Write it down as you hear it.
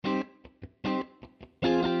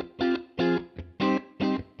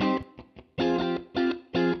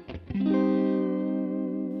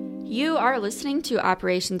You are listening to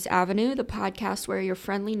Operations Avenue, the podcast where your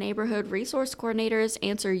friendly neighborhood resource coordinators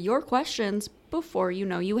answer your questions before you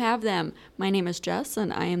know you have them. My name is Jess,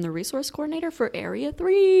 and I am the resource coordinator for Area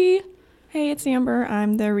 3. Hey, it's Amber.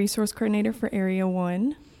 I'm the resource coordinator for Area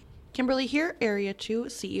 1. Kimberly here, Area 2,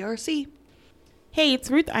 CERC. Hey, it's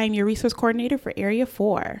Ruth. I'm your resource coordinator for Area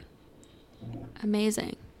 4.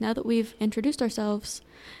 Amazing. Now that we've introduced ourselves,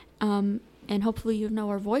 and hopefully you know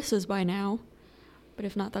our voices by now, but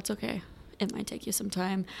if not, that's okay. It might take you some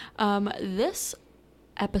time. This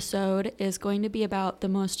episode is going to be about the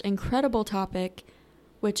most incredible topic,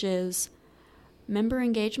 which is member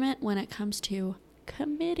engagement when it comes to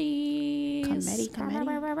committees.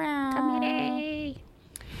 Committee.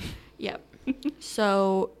 Yep.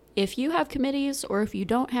 So if you have committees or if you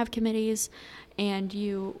don't have committees and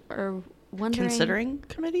you are wondering... Considering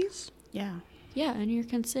committees? Yeah. Yeah, and you're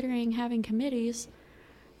considering having committees,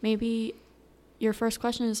 maybe your first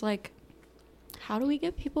question is like, how do we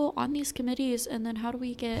get people on these committees, and then how do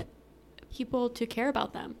we get people to care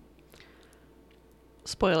about them?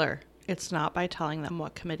 Spoiler, it's not by telling them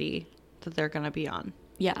what committee that they're going to be on.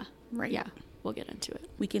 Yeah. Right. Yeah, we'll get into it.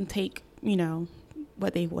 We can take,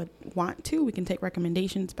 what they would want to. We can take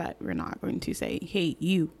recommendations, but we're not going to say, hey,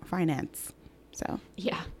 you, finance. So,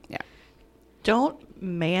 Yeah. Don't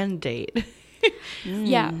mandate.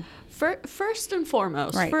 Yeah. First and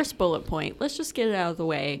foremost, Right. First bullet point, let's just get it out of the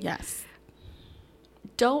way. Yes.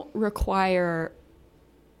 Don't require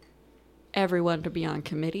everyone to be on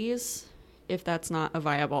committees if that's not a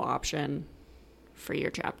viable option for your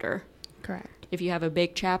chapter. Correct. If you have a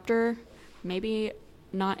big chapter, maybe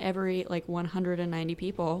not every 190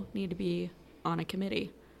 people need to be on a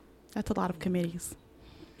committee. That's a lot of committees.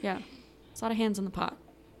 Yeah. It's a lot of hands in the pot.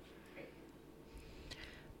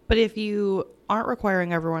 But if you aren't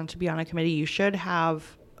requiring everyone to be on a committee, you should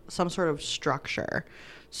have some sort of structure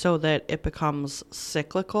so that it becomes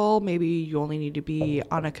cyclical. Maybe you only need to be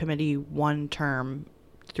on a committee one term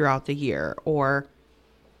throughout the year, or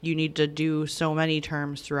you need to do so many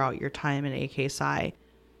terms throughout your time in AKSI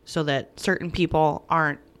so that certain people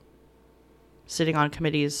aren't sitting on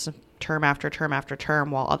committees term after term after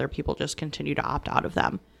term while other people just continue to opt out of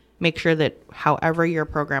them. Make sure that however your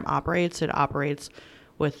program operates, it operates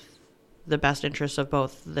with the best interests of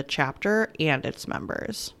both the chapter and its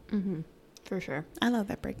members. Mm-hmm. For sure. I love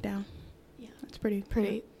that breakdown. Yeah. That's pretty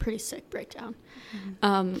sick breakdown.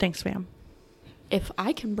 Mm-hmm. Thanks, ma'am. If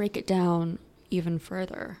I can break it down even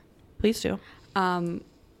further, Please do.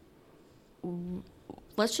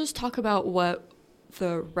 let's just talk about what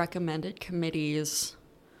the recommended committees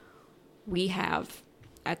we have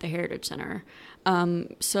at the Heritage Center.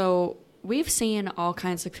 So we've seen all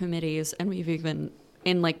kinds of committees, and we've even,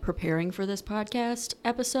 in preparing for this podcast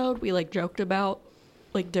episode, we joked about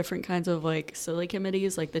different kinds of silly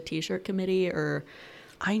committees, like the t-shirt committee, or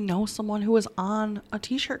I know someone who was on a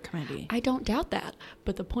t-shirt committee. I don't doubt that.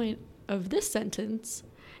 But the point of this sentence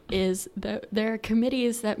is that there are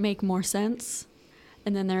committees that make more sense,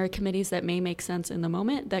 and then there are committees that may make sense in the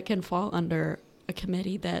moment that can fall under a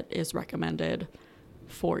committee that is recommended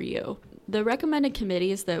for you. The recommended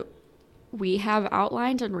committees that we have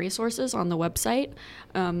outlined in resources on the website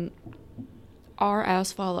are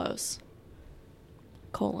as follows: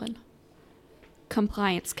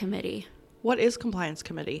 Compliance Committee. What is Compliance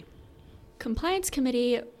Committee? Compliance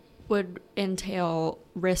Committee would entail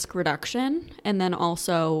risk reduction, and then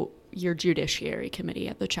also your Judiciary Committee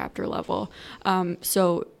at the chapter level.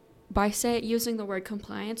 So by using the word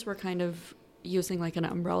compliance, we're kind of using an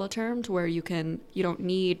umbrella term to where you don't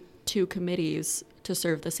need two committees to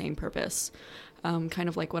serve the same purpose. Kind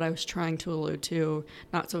of like what I was trying to allude to,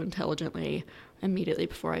 not so intelligently, immediately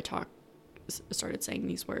before I started saying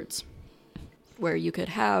these words. Where you could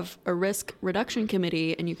have a risk reduction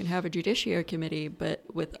committee and you can have a judiciary committee, but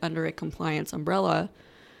under a compliance umbrella,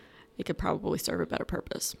 it could probably serve a better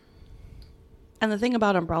purpose. And the thing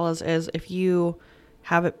about umbrellas is if you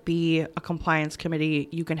have it be a compliance committee,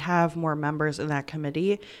 you can have more members in that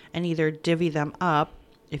committee and either divvy them up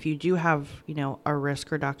if you do have, a risk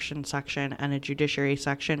reduction section and a judiciary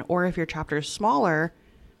section, or if your chapter is smaller,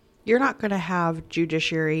 you're not going to have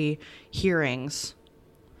judiciary hearings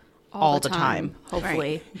all the time.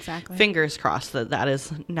 Hopefully. Right. Exactly. Fingers crossed that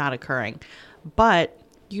is not occurring. But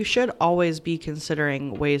you should always be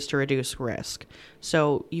considering ways to reduce risk.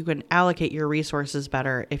 So you can allocate your resources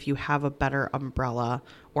better if you have a better umbrella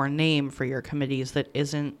or name for your committees that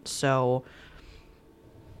isn't so...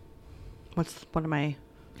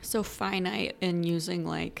 So finite in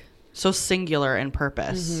using So singular in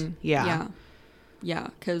purpose. Mm-hmm. Yeah. Yeah,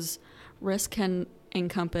 because risk can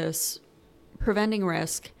encompass preventing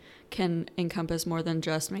risk can encompass more than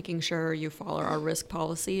just making sure you follow our risk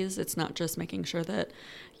policies. It's not just making sure that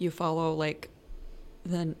you follow like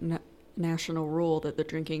the national rule that the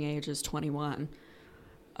drinking age is 21.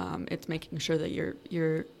 It's making sure that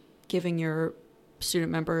you're giving your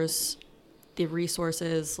student members the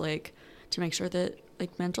resources like to make sure that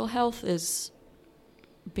like mental health is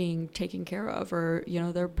being taken care of, or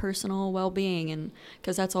their personal well-being, and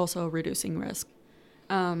because that's also reducing risk.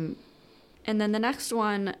 And then the next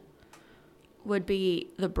one would be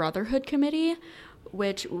the Brotherhood Committee,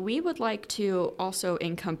 which we would like to also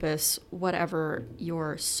encompass whatever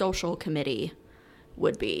your social committee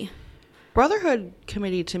would be. Brotherhood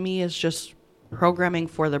Committee to me is just programming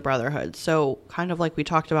for the Brotherhood. So kind of like we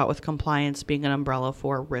talked about with compliance being an umbrella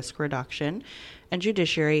for risk reduction and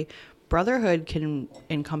judiciary, Brotherhood can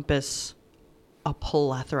encompass a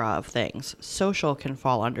plethora of things. Social can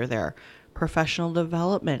fall under there. Professional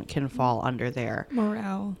development can fall under there.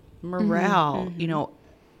 Morale. Mm-hmm.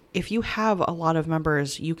 If you have a lot of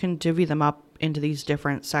members, you can divvy them up into these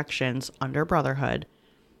different sections under Brotherhood.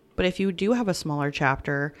 But if you do have a smaller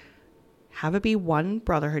chapter, have it be one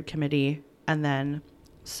Brotherhood committee and then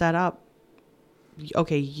set up,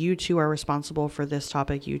 okay, you two are responsible for this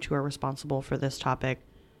topic, you two are responsible for this topic.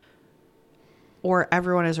 Or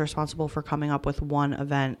everyone is responsible for coming up with one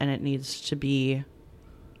event and it needs to be,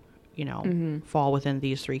 fall within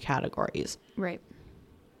these 3 categories. Right.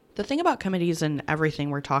 The thing about committees and everything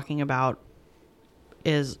we're talking about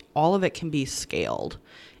is all of it can be scaled.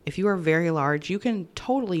 If you are very large, you can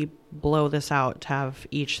totally blow this out to have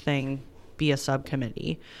each thing be a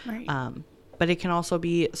subcommittee. Right. But it can also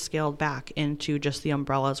be scaled back into just the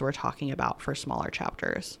umbrellas we're talking about for smaller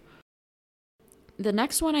chapters. The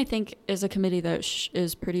next one I think is a committee that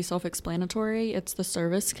is pretty self-explanatory. It's the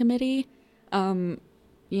service committee.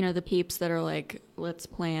 The peeps that are like, let's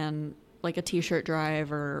plan like a t-shirt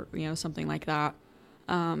drive or, something like that.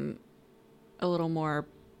 A little more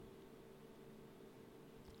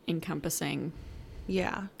encompassing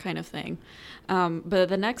kind of thing. But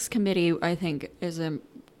the next committee I think is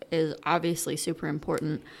obviously super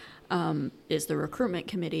important, is the recruitment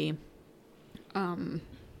committee.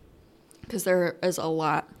 Because there is a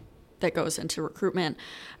lot that goes into recruitment,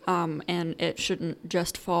 and it shouldn't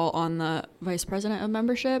just fall on the vice president of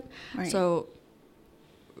membership. Right. So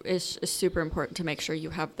it's super important to make sure you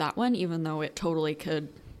have that one, even though it totally could,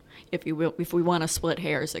 if we want to split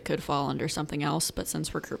hairs, it could fall under something else. But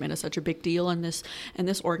since recruitment is such a big deal in this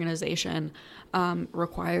organization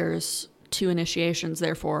requires 2 initiations,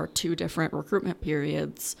 therefore 2 different recruitment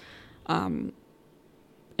periods,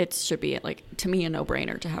 it should be, like, to me, a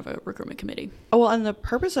no-brainer to have a recruitment committee. Oh, well, and the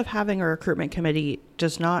purpose of having a recruitment committee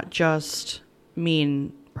does not just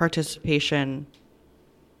mean participation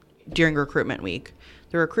during recruitment week.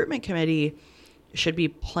 The recruitment committee should be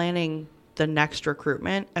planning the next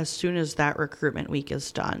recruitment as soon as that recruitment week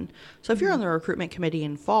is done. So if you're on the recruitment committee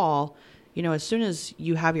in fall, as soon as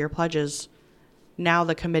you have your pledges, now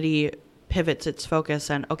the committee pivots its focus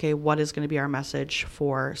and, okay, what is going to be our message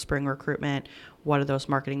for spring recruitment? What do those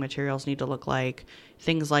marketing materials need to look like?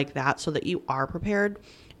 Things like that, so that you are prepared.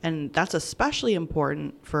 And that's especially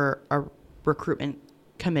important for a recruitment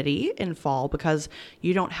committee in fall, because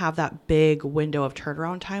you don't have that big window of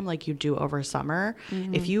turnaround time like you do over summer.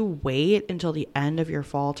 Mm-hmm. If you wait until the end of your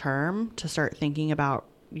fall term to start thinking about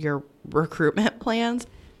your recruitment plans,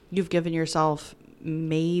 you've given yourself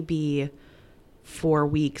maybe 4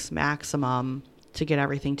 weeks maximum to get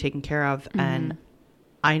everything taken care of. Mm-hmm. And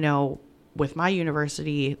I know with my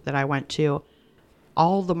university that I went to,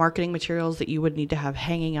 all the marketing materials that you would need to have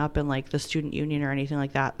hanging up in like the student union or anything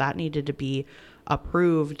like that, that needed to be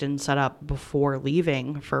approved and set up before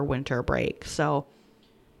leaving for winter break. So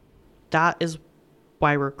that is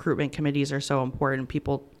why recruitment committees are so important.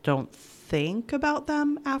 People don't think about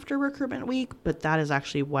them after recruitment week, but that is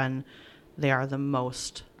actually when they are the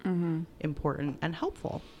most important and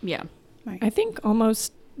helpful. Yeah. Right. I think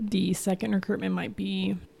almost the second recruitment might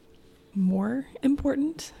be more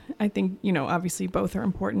important. I think, obviously both are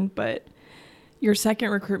important, but your second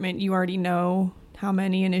recruitment, you already know how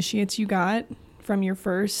many initiates you got from your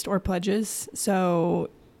first or pledges. So,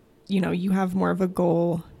 you have more of a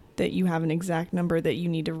goal that you have an exact number that you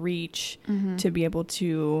need to reach to be able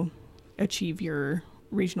to achieve your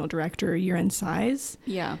regional director year-end size.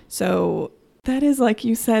 Yeah. So that is, like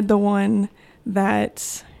you said, the one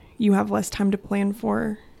that you have less time to plan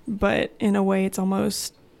for, but in a way it's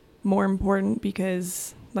almost more important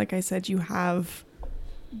because, like I said, you have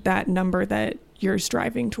that number that you're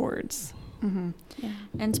striving towards. Mm-hmm. Yeah.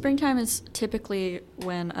 And springtime is typically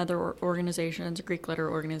when other organizations, Greek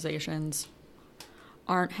letter organizations,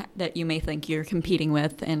 aren't that you may think you're competing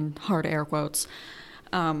with, in hard air quotes,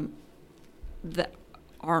 that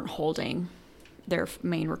aren't holding their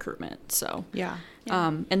main recruitment. So Yeah.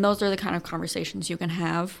 and those are the kind of conversations you can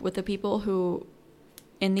have with the people who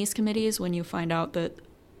in these committees when you find out that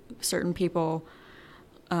certain people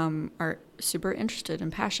are super interested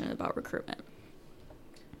and passionate about recruitment.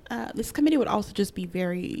 This committee would also just be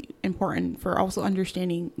very important for also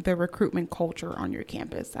understanding the recruitment culture on your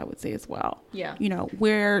campus, I would say as well. Yeah. You know,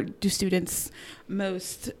 where do students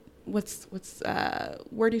most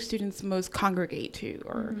where do students most congregate to,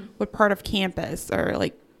 or what part of campus, or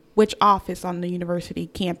like which office on the university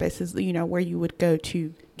campus is, you know, where you would go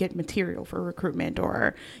to get material for recruitment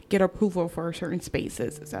or get approval for certain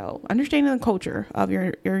spaces. So understanding the culture of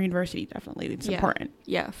your university definitely is important.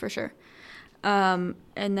 Yeah, for sure. And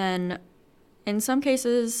then in some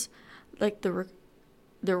cases, like the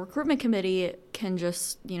recruitment committee can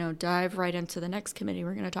just, you know, dive right into the next committee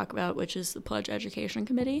we're going to talk about, which is the Pledge Education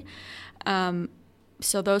Committee.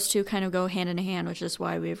 So those two kind of go hand in hand, which is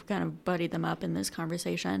why we've kind of buddied them up in this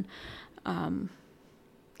conversation.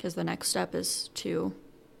 Because the next step is to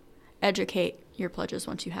educate your pledges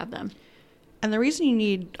once you have them. And the reason you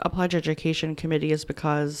need a Pledge Education Committee is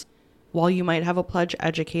because while you might have a pledge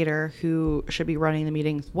educator who should be running the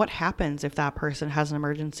meetings, what happens if that person has an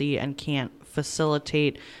emergency and can't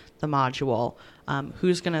facilitate the module?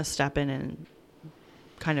 Who's going to step in and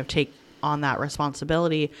kind of take on that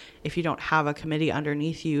responsibility? If you don't have a committee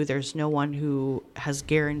underneath you, there's no one who has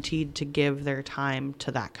guaranteed to give their time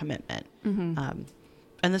to that commitment.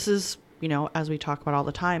 And this is, you know, as we talk about all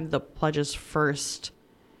the time, the pledge's first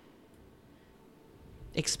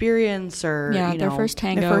experience, or their first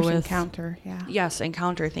tango, their first with encounter.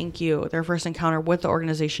 Encounter. Thank you. Their first encounter with the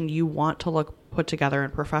organization you want to look put together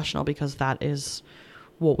and professional, because that is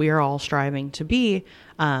what we are all striving to be.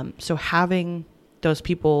 So having those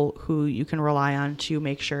people who you can rely on to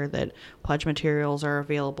make sure that pledge materials are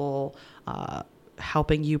available,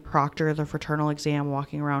 helping you proctor the fraternal exam,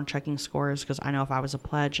 walking around checking scores, because I know if I was a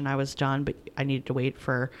pledge and I was done, but I needed to wait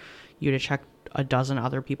for you to check a dozen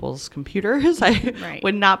other people's computers, I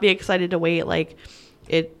would not be excited to wait. Like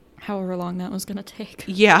it, however long that was going to take.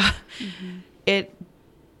 Yeah.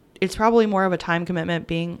 It's probably more of a time commitment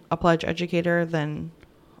being a pledge educator than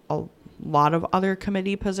a lot of other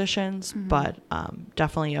committee positions, but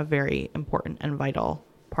definitely a very important and vital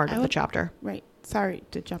part of the chapter. Right. Sorry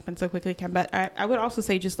to jump in so quickly, Ken, but I would also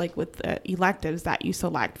say, just like with the electives that you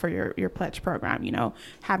select for your pledge program, you know,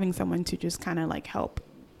 having someone to just kind of like help,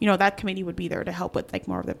 you know, that committee would be there to help with like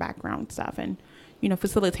more of the background stuff and, you know,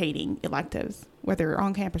 facilitating electives, whether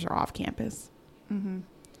on campus or off campus. And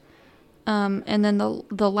then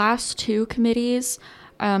the last two committees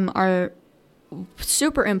are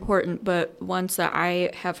super important, but ones that I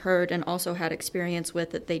have heard and also had experience with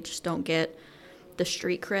that they just don't get the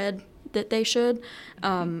street cred that they should.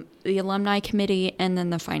 The alumni committee and then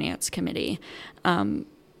the finance committee.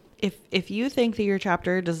 If you think that your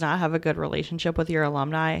chapter does not have a good relationship with your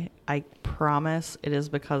alumni, I promise it is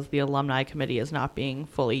because the alumni committee is not being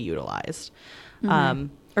fully utilized.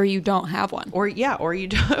 Or you don't have one. Or you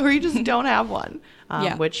just don't have one,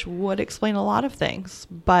 which would explain a lot of things.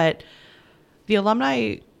 But the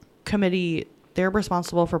alumni committee, they're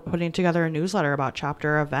responsible for putting together a newsletter about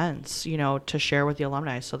chapter events, you know, to share with the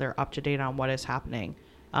alumni so they're up to date on what is happening.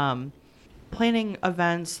 Planning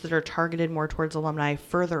events that are targeted more towards alumni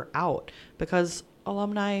further out, because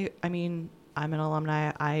alumni, I mean, I'm an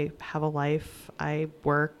alumni. I have a life. I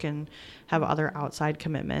work and have other outside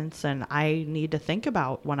commitments, and I need to think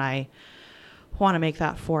about when I want to make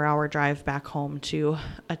that 4-hour drive back home to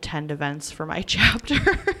attend events for my chapter.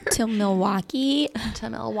 To Milwaukee,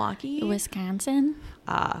 Wisconsin.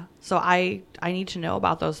 So I need to know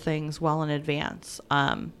about those things well in advance.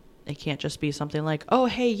 It can't just be something like, oh,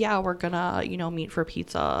 hey, yeah, we're gonna, you know, meet for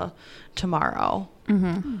pizza tomorrow.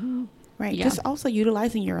 Right. Yeah. Just also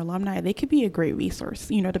utilizing your alumni. They could be a great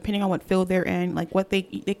resource, you know, depending on what field they're in, like what they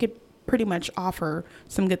could pretty much offer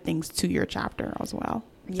some good things to your chapter as well.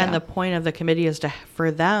 Yeah. And the point of the committee is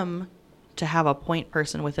for them to have a point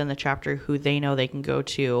person within the chapter who they know they can go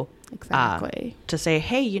to. Exactly. To say,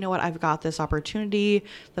 hey, you know what, I've got this opportunity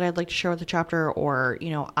that I'd like to share with the chapter, or,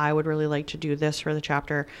 you know, I would really like to do this for the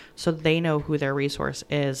chapter, so they know who their resource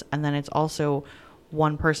is. And then it's also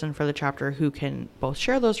one person for the chapter who can both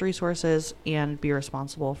share those resources and be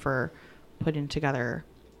responsible for putting together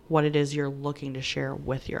what it is you're looking to share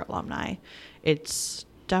with your alumni. It's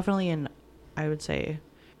definitely I would say,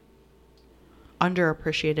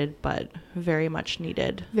 underappreciated, but very much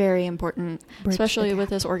needed. Very important, especially with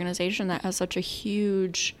this organization that has such a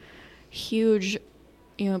huge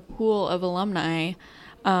pool of alumni,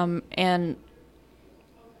 and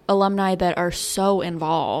alumni that are so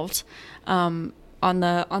involved, on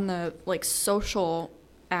the like social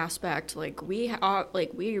aspect. Like we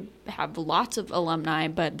have lots of alumni,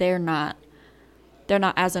 but they're not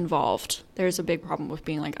as involved. There's a big problem with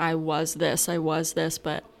being like, I was this,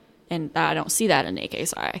 but, and I don't see that in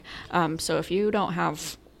AKSI. So if you don't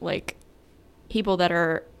have like people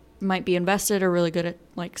that might be invested or really good at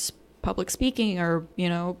like public speaking or,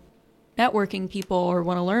 networking people or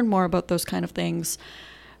want to learn more about those kind of things,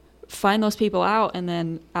 find those people out and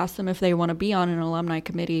then ask them if they want to be on an alumni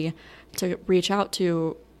committee, to reach out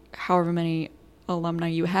to however many alumni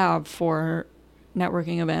you have for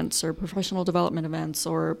networking events or professional development events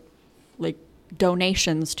or like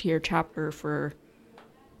donations to your chapter for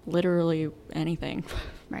literally anything.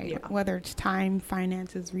 Right. Yeah. Whether it's time,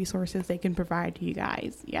 finances, resources they can provide to you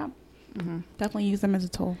guys. Yeah. Definitely use them as a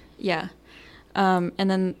tool. Yeah. And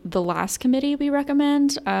then the last committee we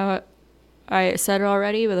recommend, I said it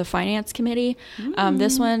already, with a finance committee.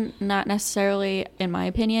 This one, not necessarily, in my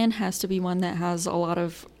opinion, has to be one that has a lot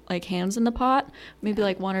of like hands in the pot, maybe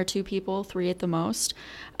like 1 or 2 people, 3 at the most.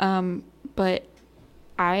 But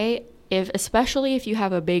especially if you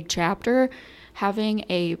have a big chapter, having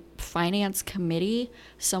a finance committee,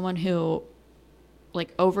 someone who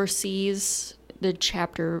like oversees the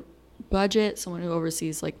chapter budget, someone who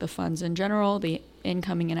oversees like the funds in general, the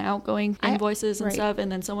incoming and outgoing invoices and stuff,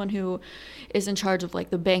 and then someone who is in charge of like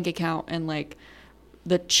the bank account and like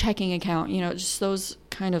the checking account, just those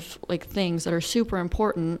kind of like things that are super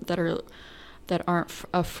important that aren't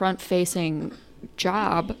a front-facing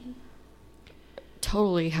job.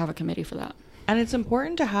 Totally have a committee for that. And it's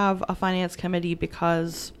important to have a finance committee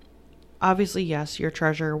because obviously, yes, your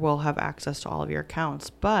treasurer will have access to all of your accounts,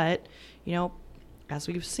 but as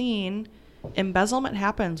we've seen, embezzlement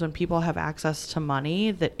happens when people have access to money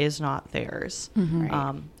that is not theirs.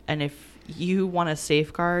 Right. And if you want to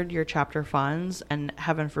safeguard your chapter funds, and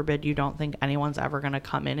heaven forbid you don't think anyone's ever going to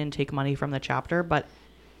come in and take money from the chapter, but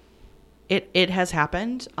it has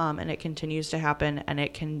happened, and it continues to happen, and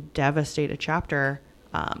it can devastate a chapter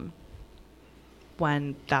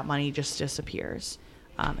when that money just disappears.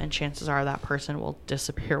 And chances are that person will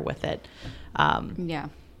disappear with it. Yeah.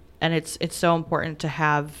 And it's so important to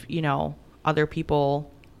have, other people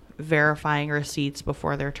verifying receipts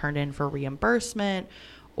before they're turned in for reimbursement,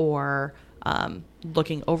 or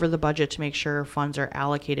looking over the budget to make sure funds are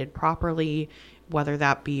allocated properly, whether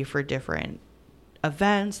that be for different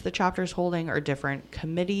events the chapter's holding or different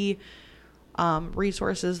committee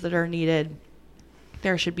resources that are needed.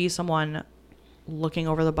 There should be someone looking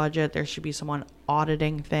over the budget. There should be someone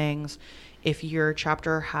auditing things. If your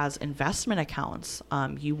chapter has investment accounts,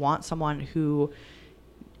 you want someone who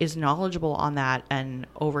is knowledgeable on that and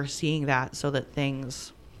overseeing that, so that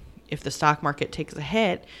things, if the stock market takes a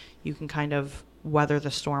hit, you can kind of weather the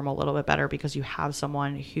storm a little bit better because you have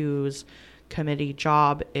someone whose committee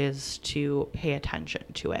job is to pay attention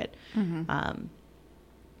to it.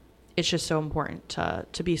 It's just so important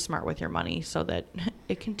to be smart with your money so that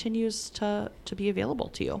it continues to be available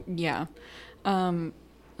to you. Yeah.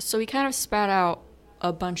 So we kind of spat out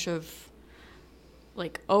a bunch of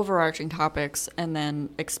like overarching topics and then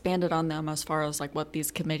expanded on them as far as like what these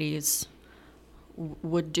committees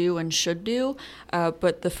would do and should do.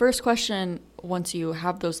 But the first question, once you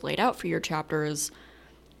have those laid out for your chapter, is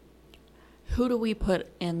who do we put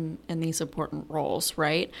in these important roles,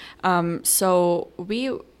 right? So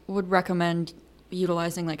we would recommend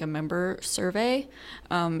utilizing like a member survey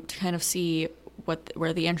to kind of see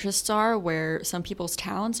where the interests are, where some people's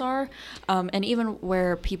talents are, and even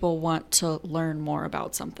where people want to learn more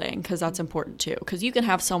about something, because that's important too. Because you can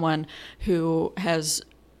have someone who has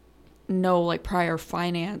no like prior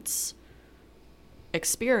finance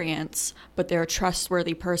experience, but they're a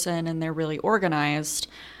trustworthy person and they're really organized.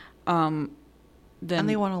 Then And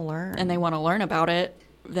they want to learn. And they want to learn about it,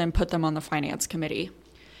 then put them on the finance committee.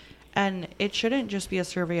 And it shouldn't just be a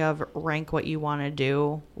survey of rank what you want to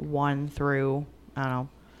do 1 through, I don't know,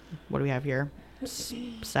 what do we have here?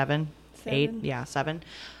 7, 8? Yeah, 7.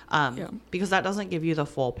 Because that doesn't give you the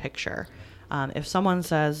full picture. If someone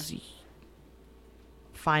says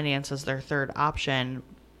finance is their third option,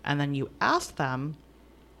 and then you ask them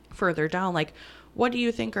further down, like, what do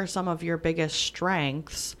you think are some of your biggest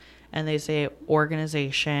strengths? And they say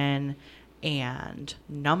organization and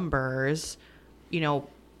numbers,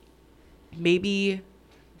 maybe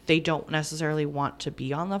they don't necessarily want to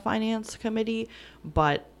be on the finance committee,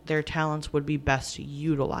 but their talents would be best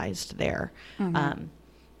utilized there.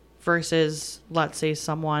 Versus, let's say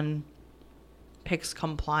someone picks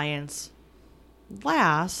compliance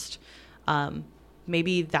last,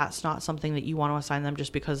 maybe that's not something that you want to assign them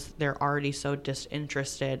just because they're already so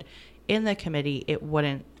disinterested in the committee. It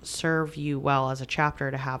wouldn't serve you well as a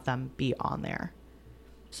chapter to have them be on there.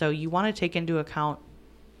 So you want to take into account,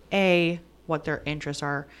 A, what their interests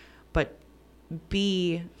are, but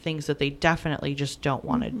B, things that they definitely just don't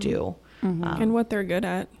want to do. And what they're good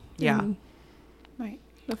at. Yeah. In Right.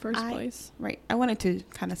 the first place. Right. I wanted to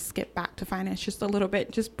kind of skip back to finance just a little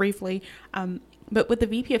bit, just briefly. But with the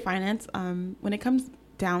VP of Finance, when it comes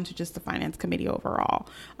down to just the Finance Committee overall,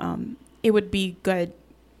 it would be good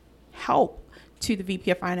help to the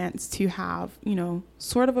VP of Finance to have,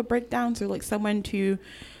 sort of a breakdown. So like someone to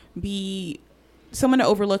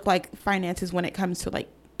overlook like finances when it comes to like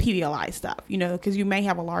PBLI stuff, because you may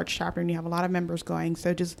have a large chapter and you have a lot of members going.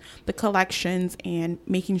 So just the collections and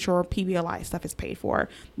making sure PBLI stuff is paid for,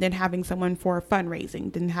 then having someone for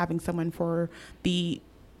fundraising, then having someone for the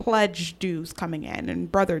pledge dues coming in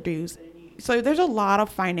and brother dues. So there's a lot of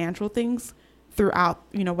financial things throughout,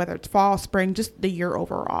 whether it's fall, spring, just the year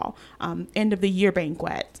overall, end of the year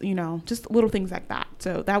banquet, just little things like that.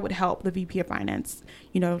 So that would help the VP of Finance,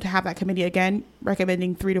 to have that committee, again,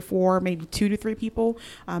 recommending 3 to 4, maybe 2 to 3 people.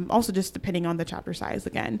 Also just depending on the chapter size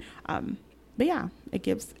again. But yeah, it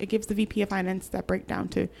gives the VP of Finance that breakdown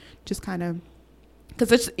to just kind of,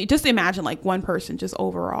 because just imagine like one person just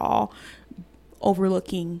overall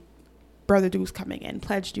overlooking brother dues coming in,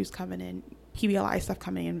 pledge dues coming in, PBLI stuff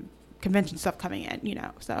coming in, convention stuff coming in,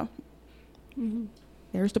 so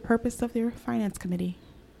there's the purpose of their finance committee.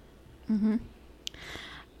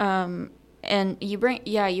 And you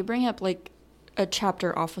bring up like a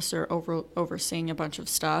chapter officer overseeing a bunch of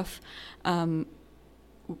stuff. It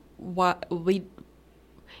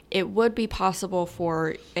would be possible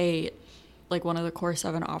for one of the core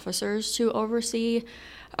 7 officers to oversee,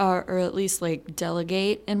 or at least like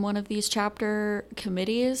delegate in one of these chapter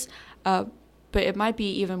committees. But it might be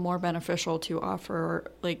even more beneficial to offer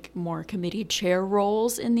like more committee chair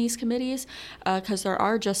roles in these committees, because there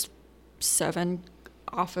are just 7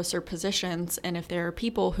 officer positions. And if there are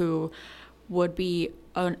people who would be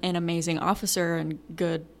an amazing officer and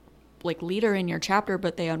good like leader in your chapter,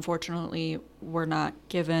 but they unfortunately were not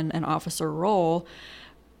given an officer role,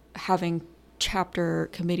 having chapter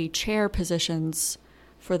committee chair positions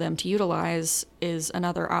for them to utilize is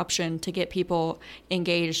another option to get people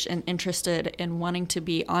engaged and interested in wanting to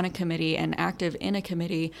be on a committee and active in a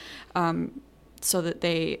committee, so that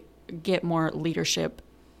they get more leadership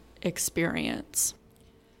experience.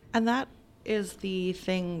 And that is the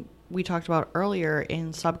thing we talked about earlier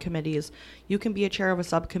in subcommittees. You can be a chair of a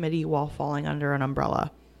subcommittee while falling under an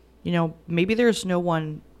umbrella. Maybe there's no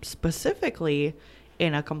one specifically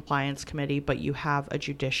in a compliance committee, but you have a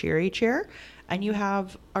judiciary chair and you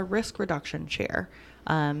have a risk reduction chair.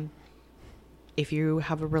 If you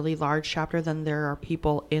have a really large chapter, then there are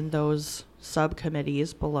people in those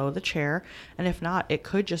subcommittees below the chair. And if not, it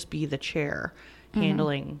could just be the chair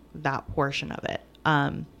handling that portion of it,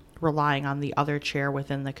 relying on the other chair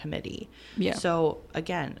within the committee. Yeah. So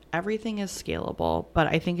again, everything is scalable, but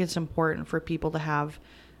I think it's important for people to have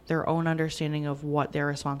their own understanding of what their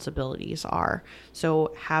responsibilities are.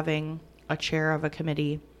 So having a chair of a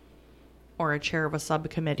committee or a chair of a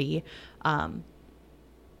subcommittee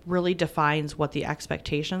really defines what the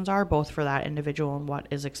expectations are, both for that individual and what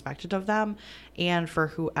is expected of them, and for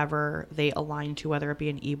whoever they align to, whether it be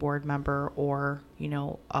an e-board member or,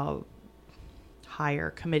 a higher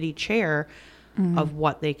committee chair, of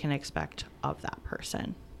what they can expect of that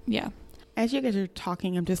person. Yeah. As you guys are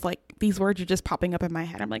talking, I'm just like, these words are just popping up in my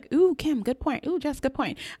head. I'm like, ooh, Kim, good point. Ooh, Jess, good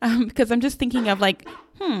point. Because I'm just thinking of like,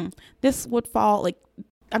 this would fall, like,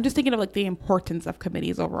 I'm just thinking of like the importance of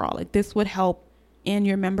committees overall. Like this would help in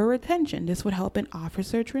your member retention. This would help in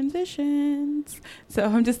officer transitions. So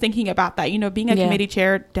I'm just thinking about that, being a committee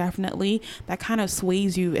chair, definitely that kind of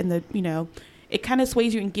sways you in the, it kind of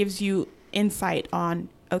sways you and gives you insight on,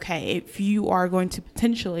 okay, if you are going to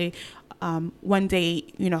potentially one day,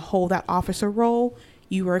 hold that officer role,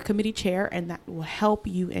 you are a committee chair, and that will help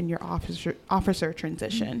you in your officer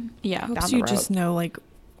transition. Yeah. Helps you just know like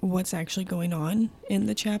what's actually going on in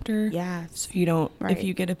the chapter. Yeah. So you don't, Right. if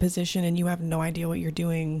you get a position and you have no idea what you're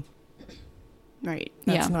doing, Right.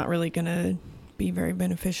 that's not really going to be very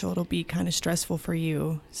beneficial. It'll be kind of stressful for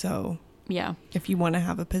you. So Yeah. if you want to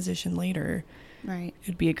have a position later, Right.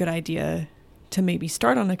 it'd be a good idea to maybe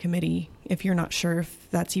start on a committee if you're not sure if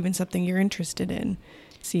that's even something you're interested in.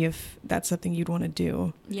 See if that's something you'd want to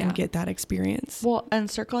do and get that experience. Well, and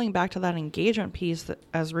circling back to that engagement piece that,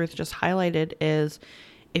 as Ruth just highlighted, is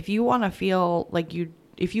if you want to feel like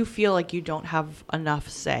if you feel like you don't have enough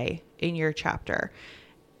say in your chapter,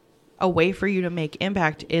 a way for you to make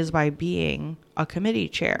impact is by being a committee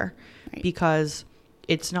chair, Right. because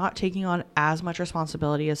it's not taking on as much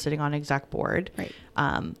responsibility as sitting on exec board. Right.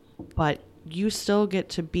 But you still get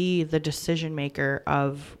to be the decision maker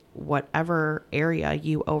of whatever area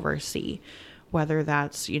you oversee, whether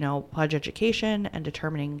that's, pledge education and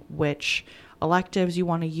determining which electives you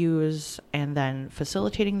want to use and then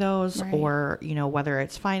facilitating those, Right. or, whether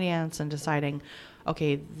it's finance and deciding,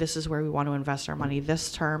 okay, this is where we want to invest our money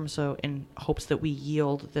this term, so in hopes that we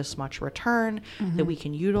yield this much return that we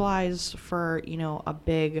can utilize for, a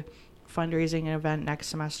big fundraising event next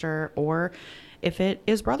semester. Or if it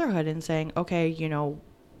is brotherhood and saying, okay,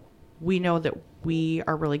 we know that we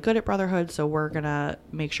are really good at brotherhood, so we're going to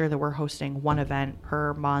make sure that we're hosting one event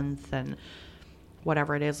per month and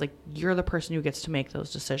whatever it is. Like, you're the person who gets to make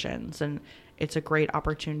those decisions, and it's a great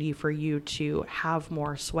opportunity for you to have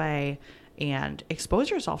more sway and expose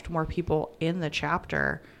yourself to more people in the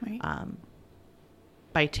chapter, Right.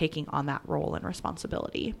 by taking on that role and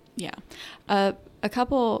responsibility. Yeah. A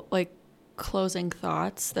couple closing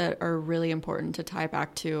thoughts that are really important to tie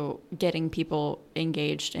back to getting people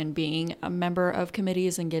engaged in being a member of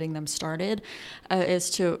committees and getting them started is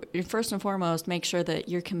to, first and foremost, make sure that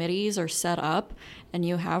your committees are set up and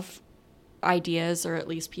you have ideas, or at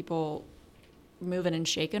least people moving and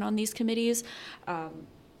shaking on these committees,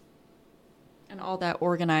 and all that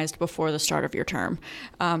organized before the start of your term.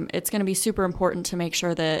 It's going to be super important to make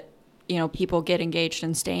sure that, people get engaged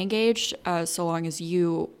and stay engaged, so long as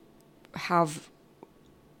you have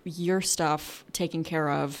your stuff taken care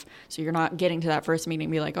of. So you're not getting to that first meeting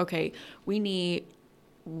and be like, okay,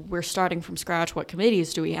 we're starting from scratch. What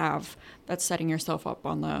committees do we have? That's setting yourself up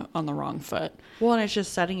on the wrong foot. Well, and it's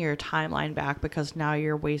just setting your timeline back, because now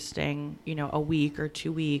you're wasting, a week or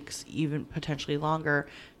 2 weeks, even potentially longer,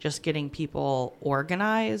 just getting people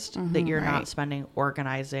organized, that you're not Right. spending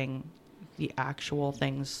organizing the actual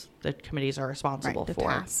things that committees are responsible The for.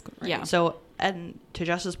 task. Right. Yeah. So, and to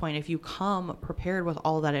Jess's point, if you come prepared with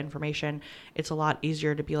all that information, it's a lot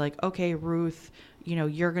easier to be like, okay, Ruth,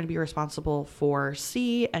 you're going to be responsible for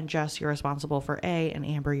C, and Jess, you're responsible for A, and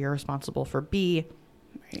Amber, you're responsible for B.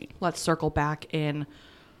 Right. Let's circle back in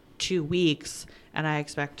 2 weeks, and I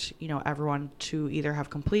expect, everyone to either have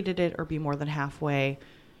completed it or be more than halfway,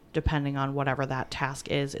 depending on whatever that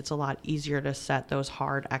task is. It's a lot easier to set those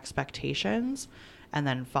hard expectations and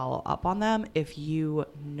then follow up on them if you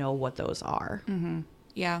know what those are.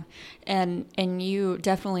 Yeah. And you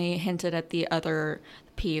definitely hinted at the other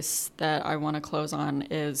piece that I want to close on,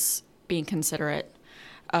 is being considerate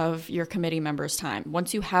of your committee members' time.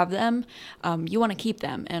 Once you have them, you want to keep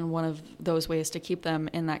them. And one of those ways to keep them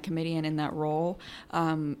in that committee and in that role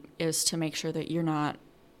is to make sure that you're not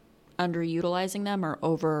underutilizing them or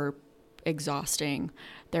over exhausting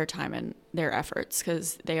their time and their efforts,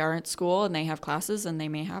 because they are at school and they have classes and they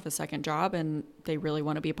may have a second job and they really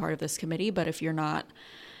want to be a part of this committee. But if you're not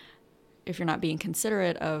being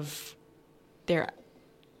considerate of their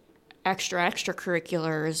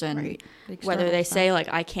extracurriculars and Right. whether they External say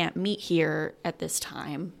I can't meet here at this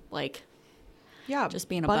time, Yeah, just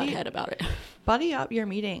being a buddy- butthead about it. buddy up your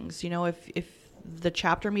meetings. If the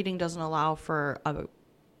chapter meeting doesn't allow for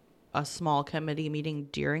a small committee meeting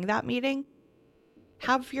during that meeting,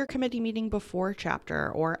 have your committee meeting before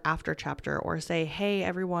chapter or after chapter, or say, hey,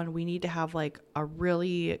 everyone, we need to have a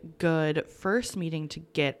really good first meeting to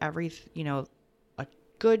get a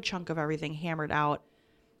good chunk of everything hammered out.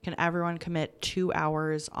 Can everyone commit 2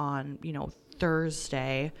 hours on,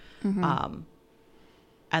 Thursday? And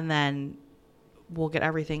then we'll get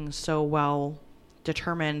everything so well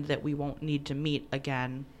determined that we won't need to meet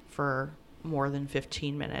again for more than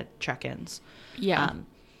 15-minute check-ins. Yeah.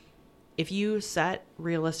 If you set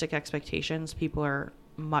realistic expectations, people are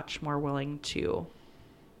much more willing to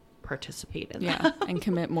participate in that. Yeah, and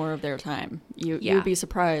commit more of their time. Yeah. You'd be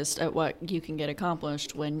surprised at what you can get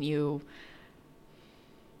accomplished when you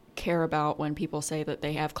care about when people say that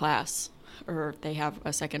they have class or they have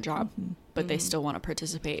a second job, but they still want to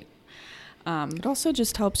participate. It also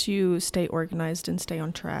just helps you stay organized and stay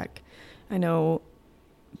on track. I know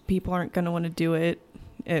people aren't going to want to do it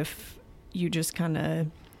if you just kind of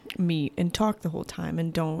meet and talk the whole time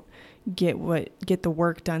and don't get the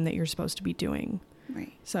work done that you're supposed to be doing.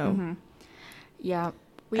 Right. So Yeah.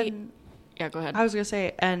 Yeah, go ahead. I was going to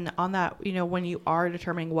say, and on that, when you are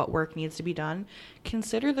determining what work needs to be done,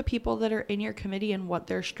 consider the people that are in your committee and what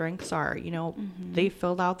their strengths are. They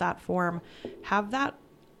filled out that form. Have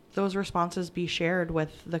those responses be shared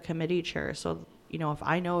with the committee chair. So, if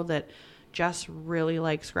I know that Jess really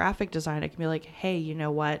likes graphic design, I can be like, hey, you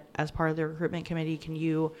know what, as part of the recruitment committee, can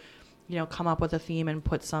you, come up with a theme and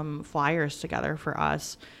put some flyers together for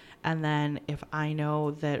us? And then if I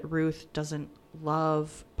know that Ruth doesn't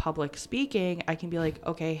love public speaking, I can be like,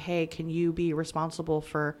 okay, hey, can you be responsible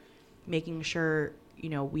for making sure, you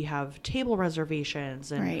know, we have table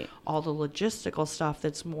reservations and Right. all the logistical stuff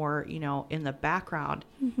that's more, you know, in the background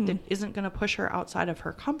that isn't going to push her outside of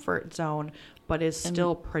her comfort zone, but is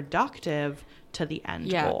still productive to the end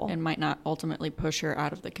goal. and might not ultimately push her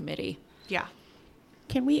out of the committee. Yeah.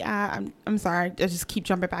 Can we I'm sorry, I just keep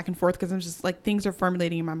jumping back and forth because I'm just like things are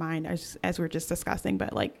formulating in my mind as we're just discussing.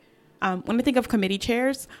 But like when I think of committee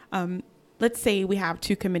chairs, let's say we have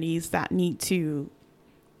two committees that need to,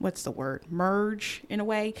 what's the word, merge in a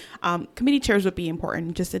way. Committee chairs would be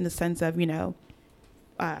important just in the sense of, you know,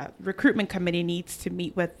 recruitment committee needs to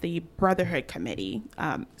meet with the brotherhood committee.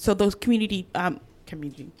 So those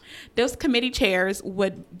those committee chairs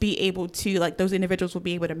would be able to, like, those individuals will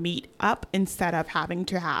be able to meet up instead of having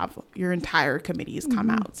to have your entire committees come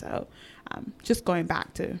out. So just going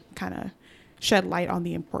back to kind of shed light on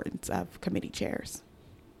the importance of committee chairs.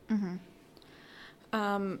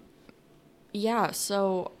 Yeah,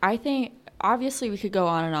 so I think obviously we could go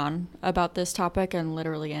on and on about this topic and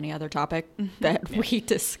literally any other topic that we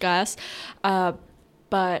discuss.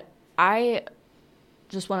 But I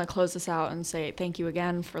just want to close this out and say thank you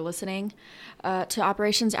again for listening to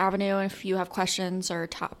Operations Avenue. If you have questions or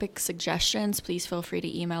topic suggestions, please feel free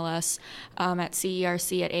to email us at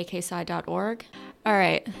cerc@aksci.org. All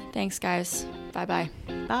right. Thanks, guys. Bye-bye.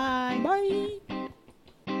 Bye. Bye.